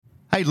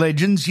Hey,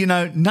 legends, you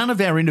know, none of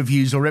our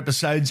interviews or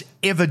episodes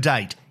ever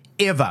date.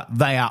 Ever.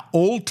 They are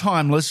all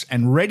timeless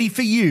and ready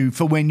for you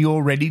for when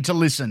you're ready to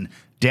listen.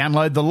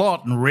 Download the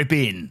lot and rip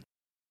in.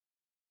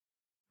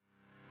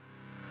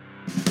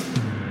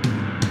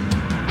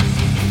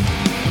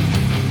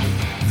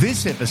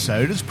 This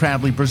episode is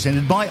proudly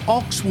presented by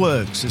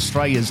Oxworks,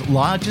 Australia's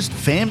largest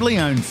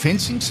family-owned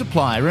fencing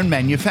supplier and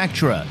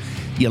manufacturer.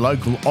 Your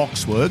local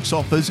Oxworks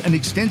offers an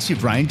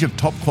extensive range of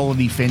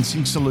top-quality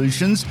fencing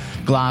solutions,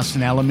 glass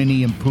and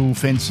aluminium pool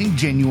fencing,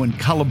 genuine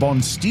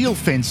ColourBond steel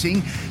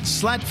fencing,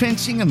 slat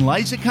fencing and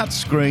laser-cut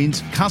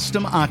screens,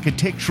 custom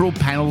architectural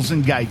panels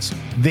and gates.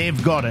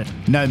 They've got it.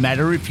 No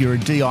matter if you're a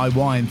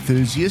DIY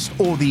enthusiast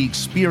or the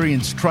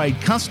experienced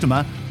trade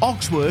customer,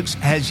 Oxworks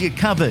has you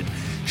covered.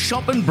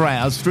 Shop and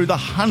browse through the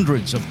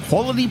hundreds of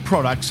quality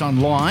products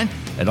online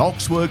at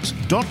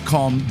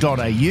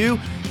oxworks.com.au.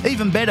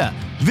 Even better,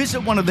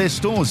 visit one of their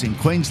stores in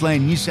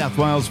Queensland, New South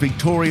Wales,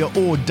 Victoria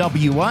or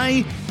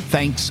WA.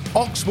 Thanks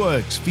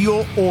Oxworks for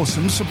your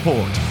awesome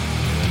support.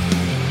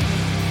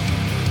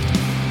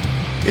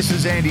 This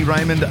is Andy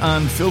Raymond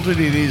Unfiltered.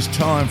 It is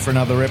time for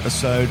another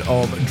episode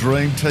of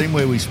Dream Team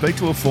where we speak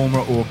to a former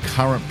or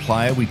current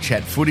player. We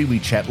chat footy, we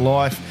chat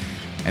life,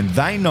 and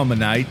they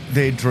nominate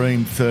their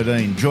Dream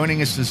 13.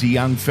 Joining us is a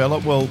young fella,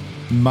 well,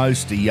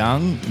 most are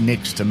young,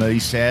 next to me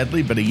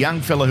sadly, but a young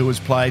fella who has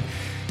played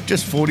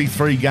just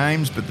 43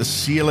 games, but the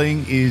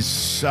ceiling is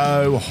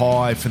so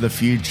high for the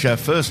future.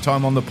 First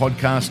time on the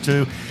podcast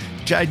too.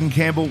 Jayden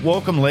Campbell,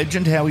 welcome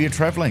legend. How are you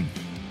travelling?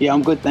 Yeah,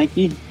 I'm good, thank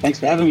you. Thanks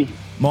for having me.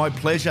 My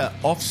pleasure.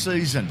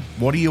 Off-season,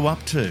 what are you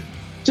up to?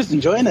 Just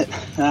enjoying it.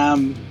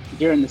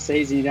 During the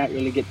season, you don't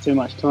really get too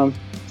much time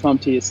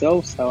to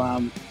yourself,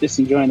 so just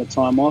enjoying the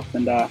time off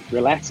and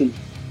relaxing.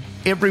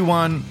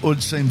 Everyone, or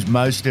it seems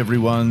most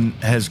everyone,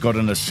 has got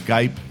an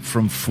escape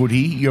from footy.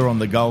 You're on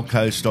the Gold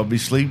Coast,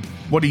 obviously.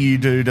 What do you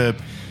do to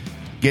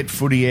get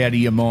footy out of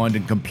your mind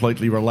and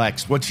completely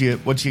relax? What's your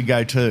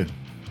go-to?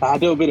 I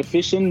do a bit of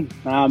fishing.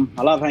 I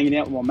love hanging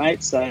out with my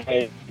mates, so,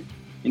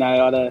 you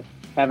know, either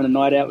having a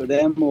night out with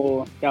them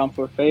or going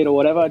for a feed or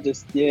whatever,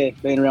 just,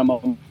 being around my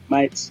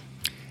mates.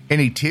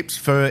 Any tips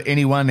for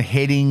anyone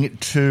heading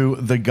to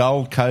the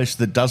Gold Coast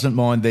that doesn't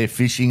mind their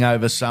fishing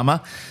over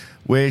summer?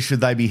 Where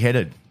should they be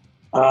headed?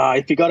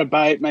 If you got a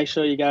boat, make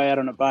sure you go out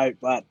on a boat.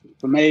 But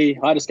for me,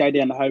 I just go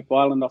down to Hope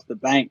Island off the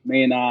bank,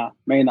 me and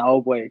the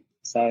old boy.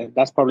 So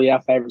that's probably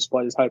our favourite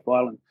spot is Hope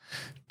Island.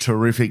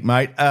 Terrific,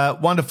 mate.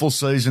 Wonderful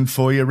season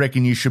for you.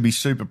 Reckon you should be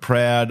super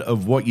proud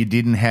of what you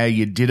did and how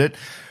you did it.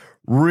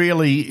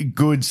 Really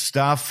good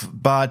stuff,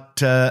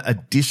 but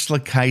a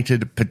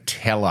dislocated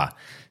patella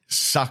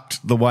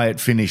sucked the way it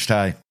finished,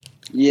 hey?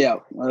 Yeah,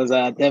 I was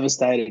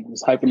devastated. I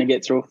was hoping to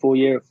get through a full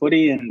year of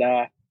footy and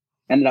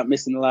ended up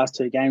missing the last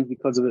 2 games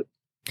because of it.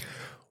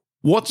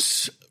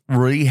 What's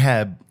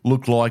rehab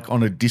look like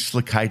on a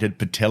dislocated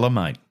patella,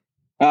 mate?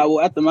 Well,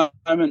 at the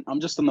moment, I'm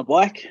just on the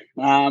bike,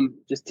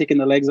 just ticking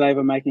the legs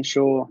over, making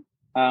sure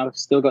I've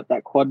still got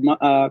that quad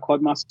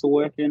muscle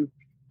working.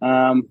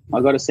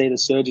 I've got to see the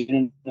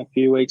surgeon in a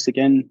few weeks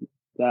again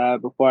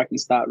before I can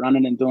start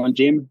running and doing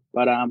gym.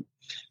 But I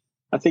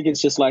think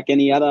it's just like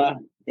any other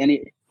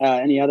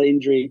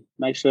injury.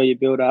 Make sure you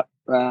build up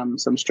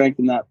some strength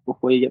in that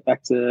before you get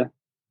back to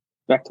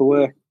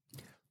work.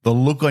 The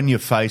look on your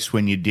face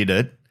when you did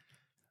it,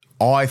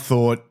 I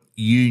thought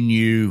you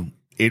knew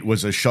it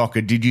was a shocker.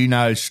 Did you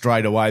know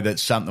straight away that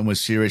something was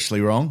seriously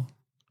wrong?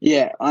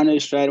 Yeah, I knew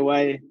straight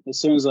away.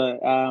 As soon as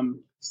I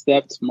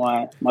stepped,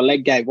 my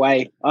leg gave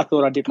way. I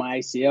thought I did my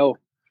ACL.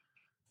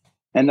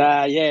 And,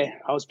 I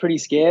was pretty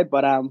scared,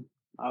 but I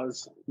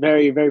was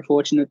very, very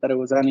fortunate that it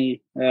was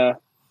only a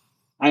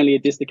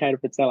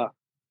dislocated patella.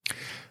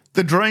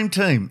 The Dream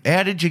Team,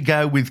 how did you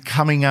go with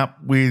coming up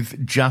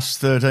with just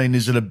 13?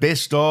 Is it a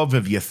best of?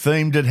 Have you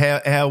themed it?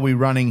 How are we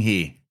running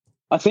here?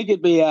 I think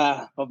it'd be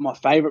of my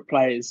favourite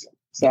players.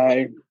 So,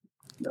 I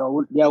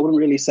wouldn't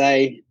really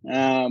say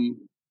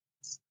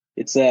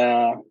it's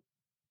in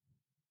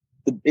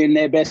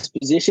their best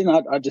position.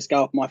 I'd just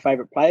go with my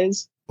favourite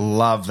players.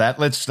 Love that.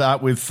 Let's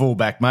start with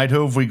fullback, mate.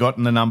 Who have we got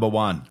in the number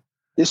 1?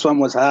 This one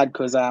was hard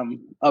because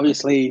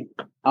obviously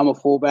I'm a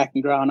fullback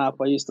and growing up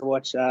I used to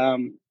watch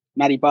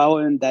Matty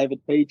Bowen,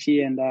 David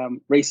Peachy and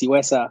Reece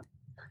Wesser.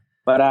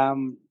 But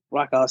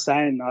like I was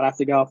saying, I'd have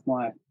to go off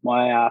my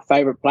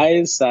favourite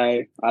players, so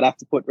I'd have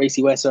to put Reece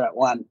Wesser at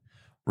 1.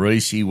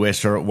 Reece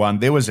Wesser at 1.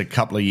 There was a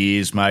couple of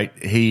years, mate,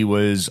 he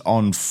was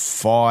on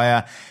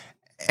fire.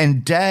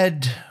 And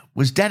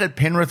was Dad at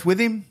Penrith with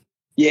him?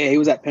 Yeah, he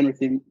was at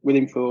Penrith with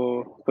him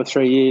for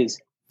 3 years.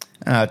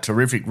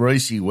 Terrific,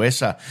 Reece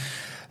Wesser.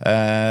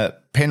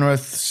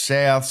 Penrith,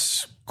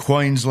 Souths,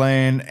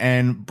 Queensland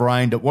and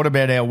Brainerd. What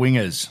about our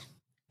wingers?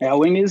 Our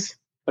wingers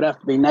would have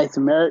to be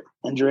Nathan Merritt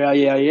and Jarrell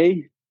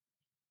Yeo.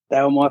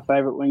 They were my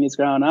favourite wingers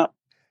growing up.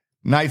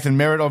 Nathan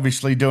Merritt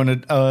obviously doing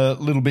it a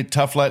little bit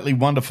tough lately.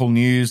 Wonderful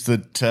news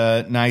that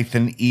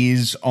Nathan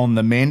is on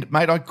the mend.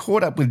 Mate, I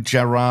caught up with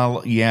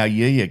Jarrell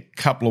Yeo a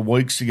couple of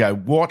weeks ago.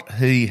 What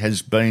he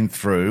has been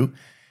through,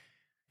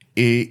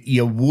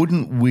 you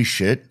wouldn't wish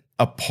it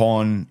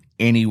upon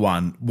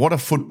anyone. What a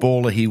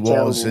footballer he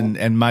was.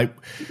 And mate,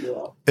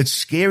 it's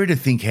scary to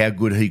think how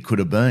good he could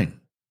have been.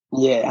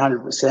 Yeah,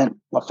 100%.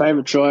 My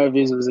favourite try of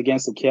his was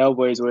against the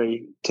Cowboys where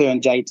he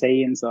turned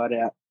JT inside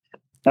out.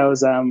 That was,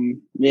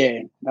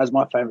 that was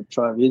my favourite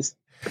try of his.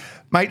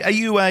 Mate, are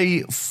you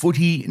a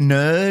footy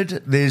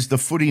nerd? There's the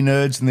footy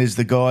nerds and there's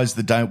the guys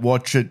that don't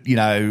watch it,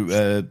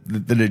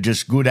 that are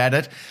just good at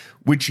it.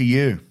 Which are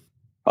you?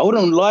 I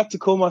wouldn't like to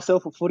call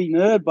myself a footy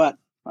nerd, but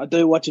I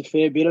do watch a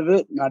fair bit of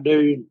it. And I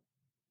do,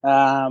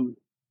 I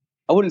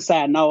wouldn't say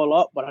I know a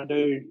lot, but I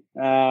do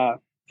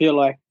feel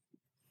like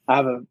I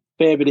have a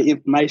fair bit of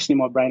information in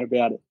my brain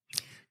about it.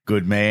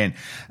 Good man.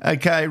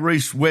 Okay,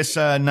 Reece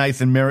Wesser,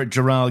 Nathan Merritt,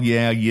 Jaral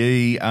Yao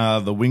Yi are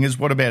the wingers.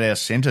 What about our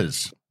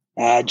centres?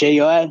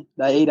 GI,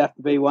 they'd have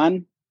to be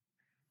one.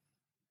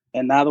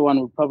 And the other one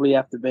would probably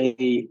have to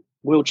be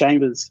Will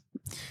Chambers.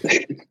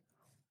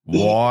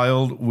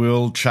 Wild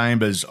Will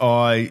Chambers.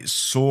 I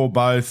saw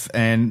both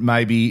and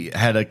maybe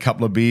had a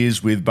couple of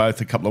beers with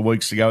both a couple of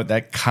weeks ago at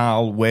that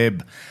Carl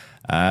Webb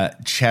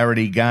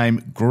charity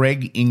game.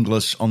 Greg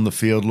Inglis on the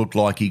field looked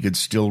like he could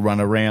still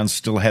run around,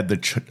 still had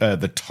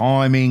the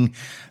timing,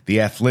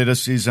 the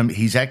athleticism.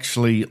 He's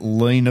actually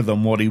leaner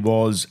than what he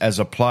was as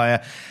a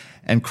player.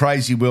 And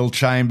crazy Will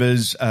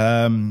Chambers,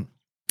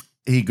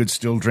 he could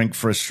still drink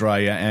for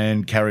Australia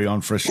and carry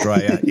on for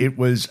Australia. It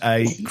was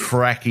a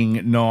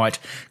cracking night.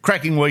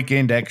 Cracking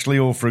weekend, actually,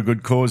 all for a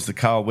good cause, the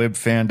Carl Webb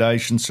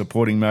Foundation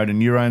supporting motor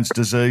neurones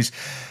disease.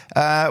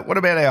 What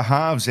about our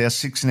halves, our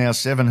 6 and our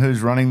 7?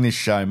 Who's running this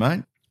show,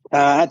 mate?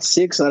 At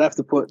 6, I'd have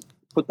to put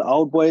the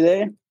old boy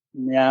there.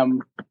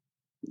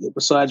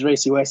 Besides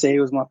Reece Wesser, he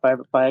was my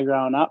favourite player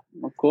growing up,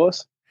 of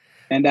course.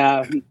 And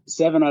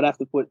 7, I'd have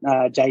to put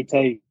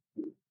JT.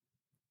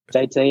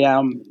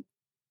 JT,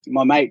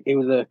 my mate,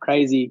 he's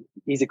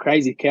a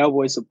crazy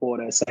Cowboy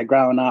supporter. So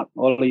growing up,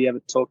 all he ever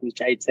talked was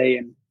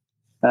JT,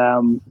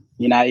 and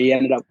he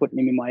ended up putting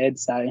him in my head.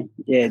 So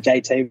yeah,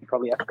 JT would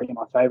probably have to be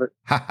my favourite.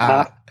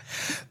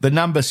 The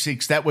number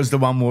 6, that was the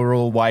one we were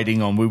all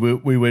waiting on.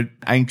 We were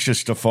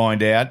anxious to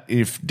find out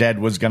if Dad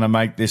was going to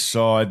make this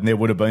side, and there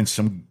would have been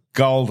some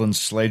golden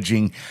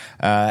sledging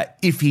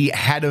if he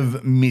had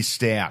have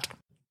missed out.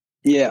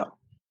 Yeah,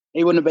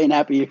 he wouldn't have been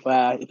happy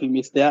if he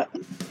missed out.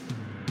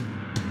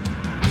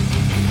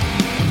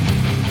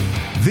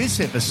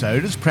 This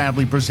episode is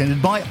proudly presented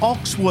by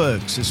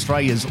Oxworks,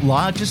 Australia's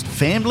largest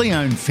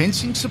family-owned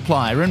fencing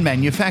supplier and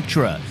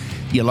manufacturer.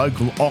 Your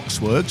local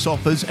Oxworks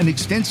offers an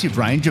extensive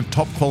range of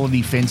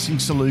top-quality fencing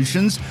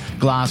solutions,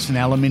 glass and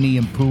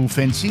aluminium pool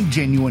fencing,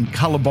 genuine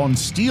ColourBond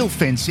steel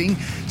fencing,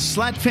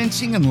 slat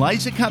fencing and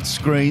laser-cut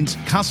screens,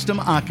 custom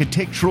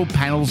architectural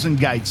panels and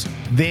gates.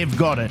 They've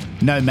got it.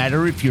 No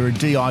matter if you're a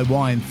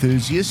DIY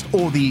enthusiast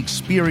or the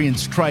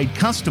experienced trade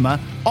customer,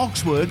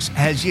 Oxworks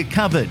has you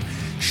covered.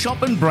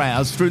 Shop and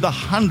browse through the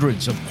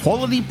hundreds of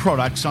quality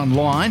products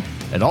online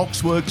at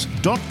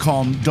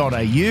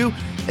oxworks.com.au.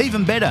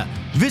 Even better,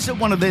 visit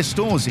one of their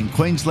stores in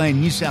Queensland,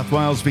 New South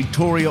Wales,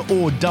 Victoria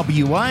or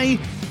WA.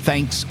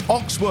 Thanks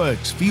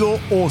Oxworks for your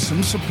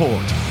awesome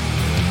support.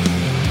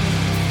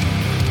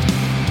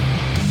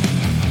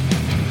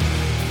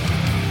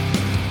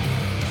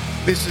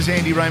 This is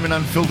Andy Raymond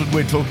Unfiltered.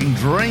 We're talking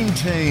Dream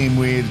Team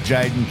with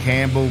Jayden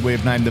Campbell.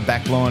 We've named the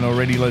back line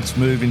already. Let's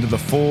move into the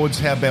forwards.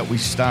 How about we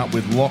start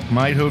with lock,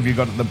 mate? Who have you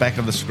got at the back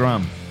of the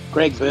scrum?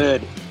 Greg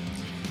Bird.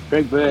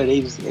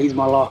 He's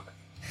my lock.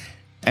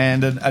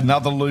 And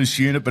another loose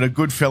unit, but a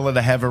good fella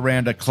to have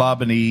around a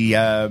club, and he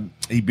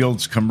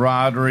builds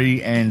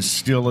camaraderie and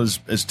still as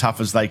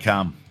tough as they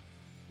come.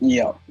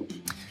 Yeah.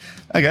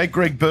 Okay,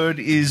 Greg Bird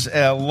is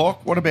our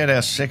lock. What about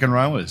our second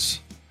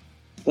rowers?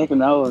 Second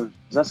rowers,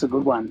 that's a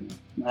good one.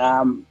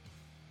 I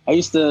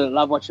used to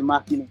love watching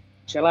Mark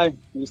Cello.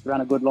 He used to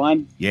run a good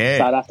line. Yeah.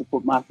 So I'd have to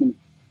put Mark in.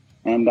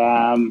 And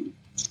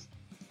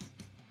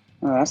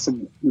that's a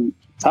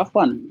tough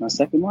one, my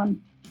second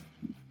one.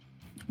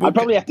 I'd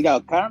probably have to go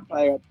current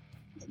player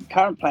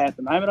at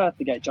the moment. I have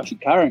to go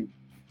Joshy Curran.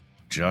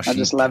 I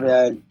just love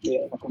how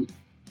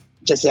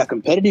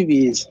competitive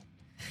he is.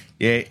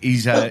 Yeah,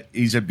 he's a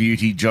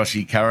beauty,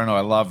 Joshy Curran. I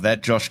love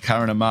that. Josh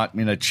Curran and Mark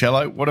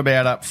Minicello. What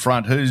about up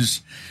front?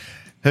 Who's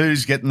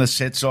getting the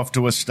sets off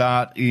to a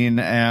start in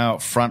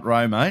our front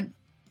row, mate?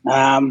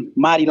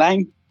 Marty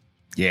Lang.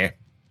 Yeah.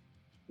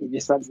 He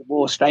just runs the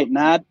ball straight and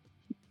hard.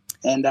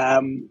 And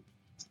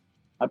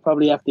I'd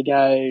probably have to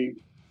go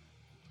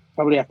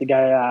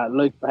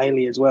Luke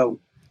Bailey as well.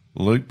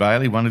 Luke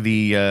Bailey, one of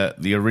the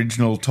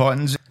original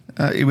Titans.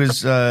 He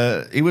was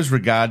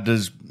regarded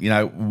as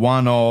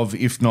one of,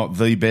 if not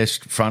the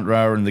best front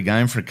rower in the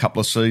game for a couple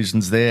of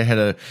seasons there.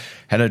 Had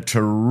a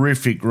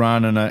terrific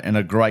run and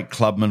a great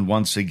clubman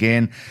once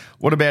again.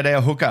 What about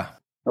our hooker?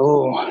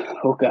 Oh,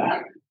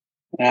 hooker.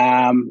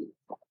 Well,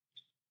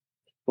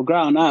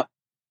 growing up,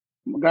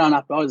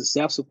 I was a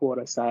South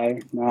supporter, so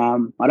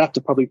I'd have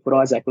to probably put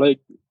Isaac Luke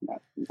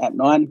at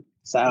 9.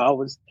 So I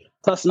was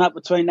tossing up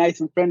between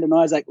Nathan Friend and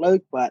Isaac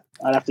Luke, but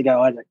I'd have to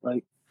go Isaac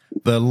Luke.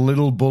 The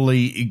little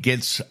bully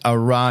gets a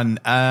run.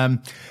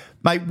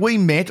 Mate, we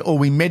met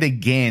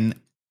again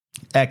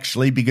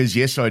Actually, because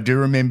yes, I do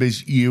remember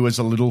you as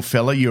a little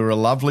fella. You were a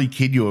lovely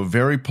kid. You were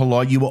very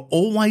polite. You were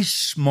always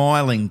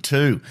smiling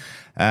too.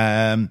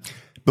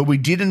 But we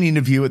did an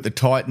interview at the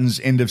Titans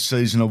end of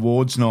season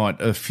awards night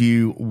a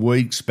few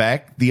weeks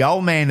back. The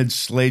old man had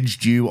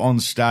sledged you on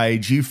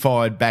stage. You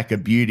fired back a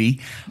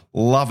beauty.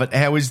 Love it.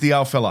 How is the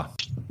old fella?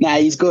 Nah,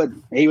 he's good.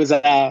 He was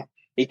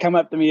he come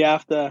up to me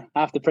after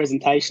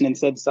presentation and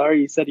said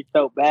sorry. He said he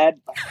felt bad.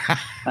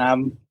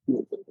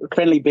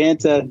 Friendly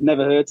banter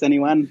never hurts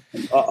anyone.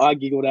 I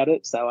giggled at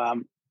it.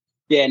 So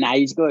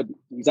he's good.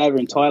 He's over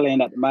in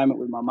Thailand at the moment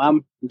with my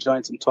mum,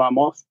 enjoying some time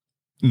off.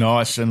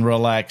 Nice and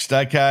relaxed.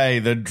 Okay,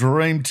 the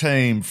dream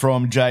team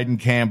from Jayden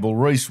Campbell,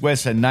 Reece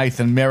Wesser,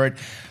 Nathan Merritt,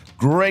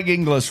 Greg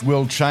Inglis,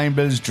 Will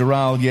Chambers,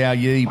 Gerald Yao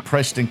Yi,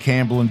 Preston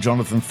Campbell and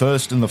Jonathan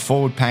Thurston. The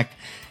forward pack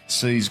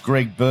sees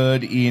Greg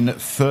Bird in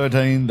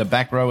 13. The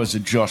back rowers are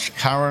Josh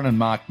Curran and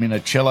Mark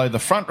Minicello. The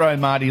front row,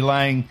 Marty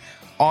Lang,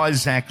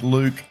 Isaac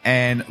Luke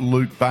and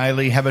Luke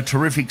Bailey. Have a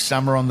terrific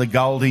summer on the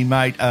Goldie,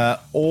 mate.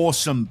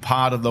 Awesome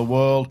part of the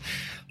world.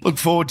 Look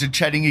forward to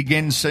chatting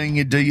again, seeing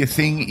you do your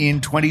thing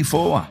in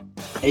 24.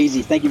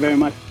 Easy. Thank you very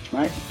much,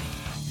 mate.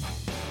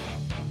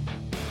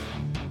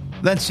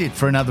 That's it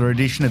for another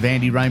edition of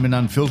Andy Raymond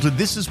Unfiltered.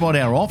 This is what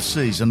our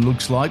off-season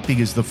looks like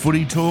because the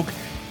footy talk,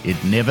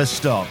 it never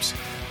stops.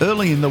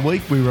 Early in the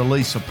week, we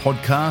release a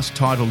podcast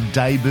titled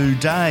Debut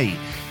Day,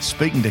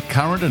 speaking to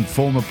current and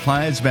former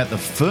players about the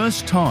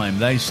first time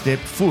they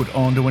stepped foot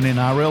onto an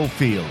NRL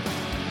field.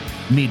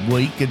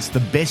 Midweek, it's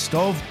the Best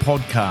Of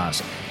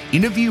podcast.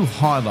 Interview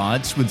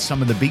highlights with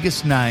some of the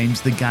biggest names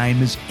the game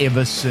has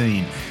ever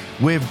seen.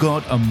 We've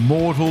got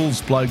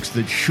immortals, blokes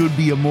that should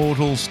be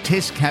immortals,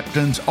 test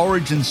captains,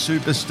 origin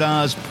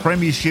superstars,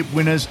 premiership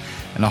winners,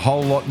 and a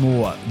whole lot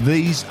more.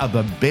 These are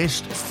the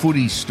best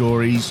footy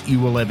stories you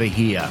will ever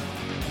hear.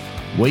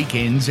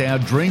 Weekends, our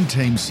Dream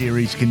Team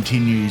series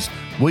continues.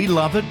 We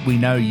love it, we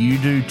know you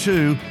do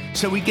too,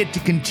 so we get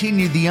to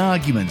continue the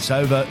arguments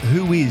over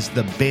who is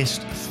the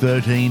best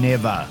 13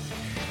 ever.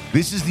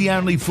 This is the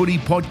only footy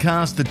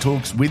podcast that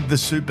talks with the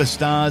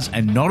superstars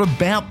and not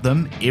about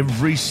them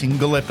every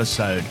single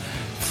episode.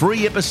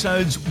 3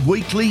 episodes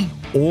weekly,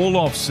 all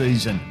off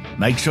season.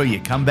 Make sure you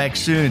come back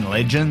soon,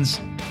 legends.